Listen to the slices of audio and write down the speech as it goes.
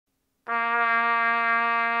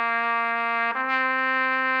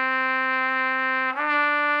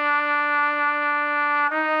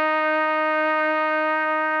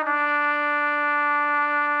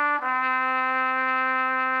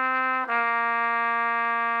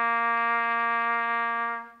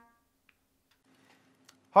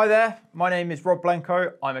Hi there, my name is Rob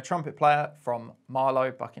Blanco. I'm a trumpet player from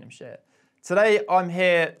Marlow, Buckinghamshire. Today I'm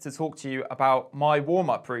here to talk to you about my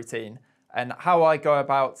warm-up routine and how I go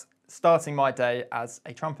about starting my day as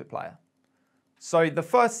a trumpet player. So the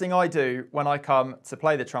first thing I do when I come to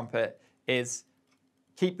play the trumpet is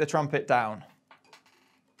keep the trumpet down.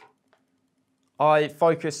 I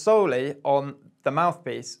focus solely on the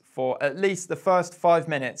mouthpiece for at least the first 5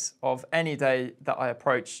 minutes of any day that I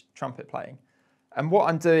approach trumpet playing. And what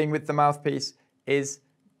I'm doing with the mouthpiece is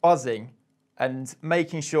buzzing and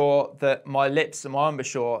making sure that my lips and my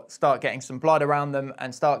embouchure start getting some blood around them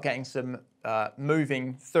and start getting some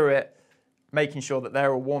moving through it, making sure that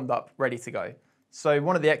they're all warmed up, ready to go. So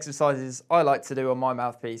one of the exercises I like to do on my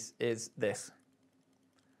mouthpiece is this.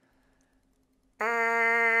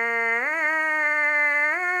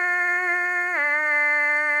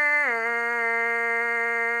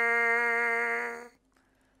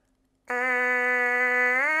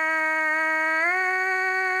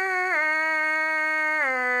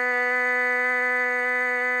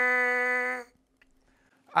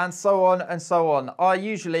 And so on and so on. I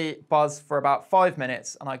usually buzz for about 5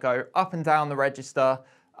 minutes and I go up and down the register,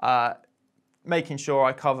 making sure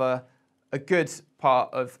I cover a good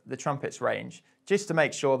part of the trumpet's range, just to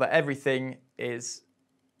make sure that everything is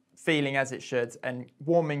feeling as it should and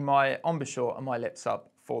warming my embouchure and my lips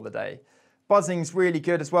up for the day. Buzzing's really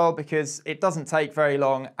good as well because it doesn't take very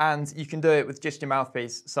long and you can do it with just your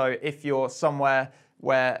mouthpiece. So if you're somewhere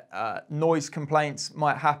where noise complaints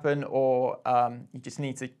might happen or you just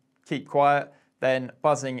need to keep quiet, then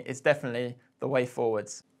buzzing is definitely the way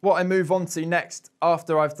forwards. What I move on to next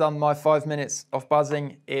after I've done my 5 minutes of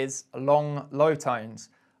buzzing is long low tones.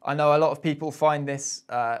 I know a lot of people find this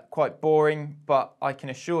quite boring, but I can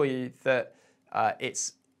assure you that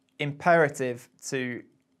it's imperative to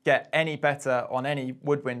get any better on any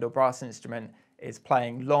woodwind or brass instrument is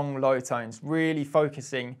playing long low tones, really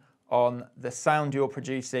focusing on the sound you're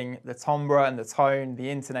producing, the timbre and the tone, the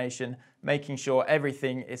intonation, making sure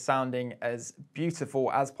everything is sounding as beautiful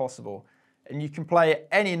as possible. And you can play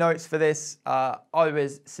any notes for this. I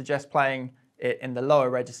always suggest playing it in the lower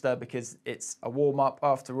register because it's a warm-up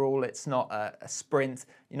after all. It's not a sprint.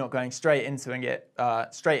 You're not going straight into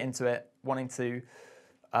it, wanting to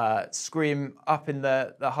scream up in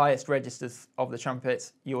the highest registers of the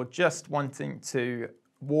trumpet. You're just wanting to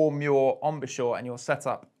warm your embouchure and your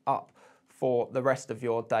setup up for the rest of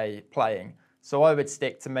your day playing. So I would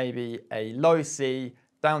stick to maybe a low C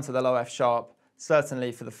down to the low F sharp,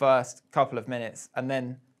 certainly for the first couple of minutes, and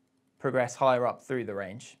then progress higher up through the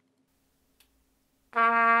range.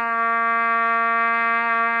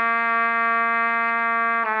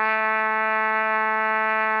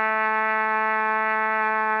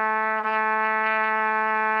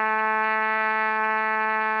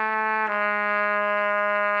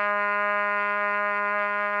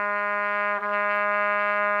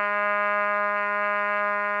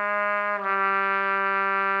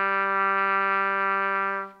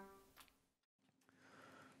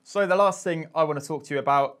 So the last thing I want to talk to you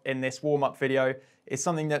about in this warm-up video is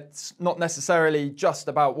something that's not necessarily just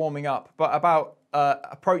about warming up, but about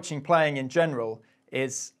approaching playing in general,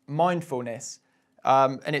 is mindfulness.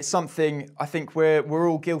 And it's something I think we're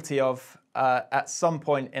all guilty of at some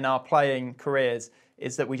point in our playing careers,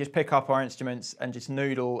 is that we just pick up our instruments and just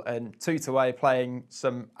noodle and toot away playing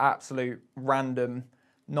some absolute random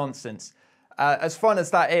nonsense. As fun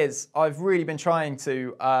as that is, I've really been trying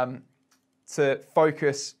to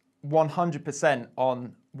focus 100%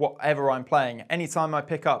 on whatever I'm playing. Anytime I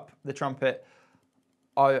pick up the trumpet,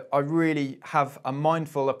 I really have a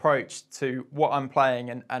mindful approach to what I'm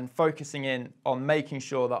playing and focusing in on making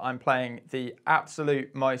sure that I'm playing the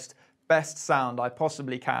absolute most best sound I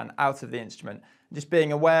possibly can out of the instrument. Just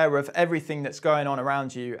being aware of everything that's going on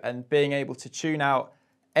around you and being able to tune out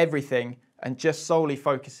everything and just solely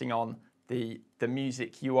focusing on the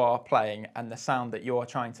music you are playing and the sound that you are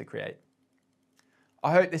trying to create.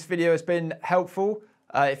 I hope this video has been helpful.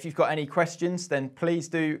 If you've got any questions, then please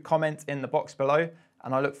do comment in the box below,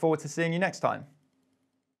 and I look forward to seeing you next time.